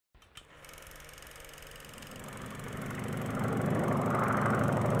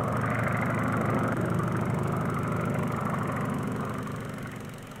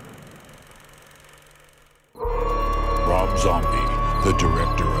the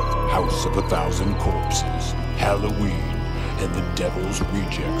director of House of a Thousand Corpses, Halloween, and The Devil's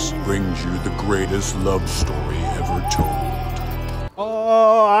Rejects, brings you the greatest love story ever told.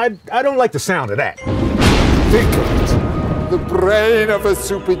 Oh, I don't like the sound of that. Think of it. The brain of a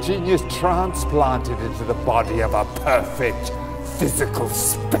super genius transplanted into the body of a perfect physical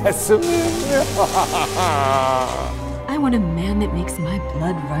specimen. I want a man that makes my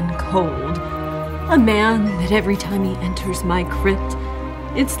blood run cold. A man that every time he enters my crypt,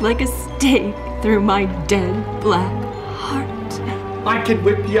 it's like a stake through my dead black heart. I can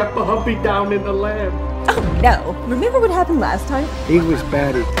whip you up a humpy down in the lab. Oh no, remember what happened last time? He was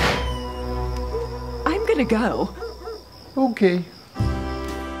batty. I'm gonna go. Okay.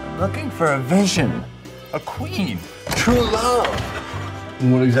 I'm looking for a vision, a queen, true love.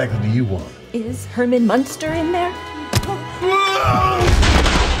 And what exactly do you want? Is Herman Munster in there?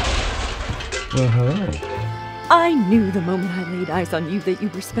 I knew the moment I laid eyes on you that you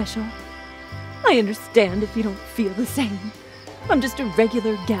were special. I understand if you don't feel the same. I'm just a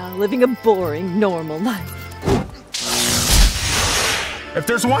regular gal living a boring, normal life. If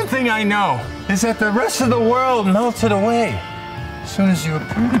there's one thing I know, is that the rest of the world melted away as soon as you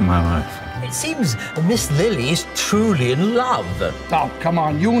appeared in my life. It seems Miss Lily is truly in love. Oh, come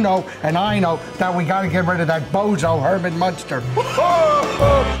on, you know and I know that we gotta get rid of that bozo Herman Munster.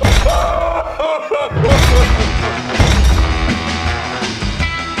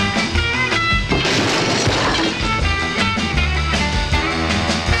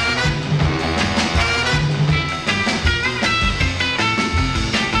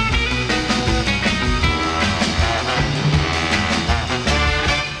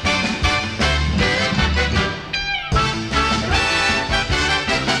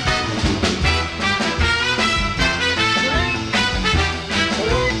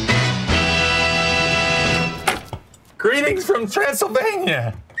 Greetings from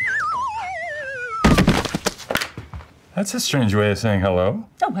Transylvania. That's a strange way of saying hello.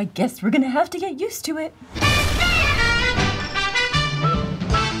 Oh, I guess we're gonna have to get used to it.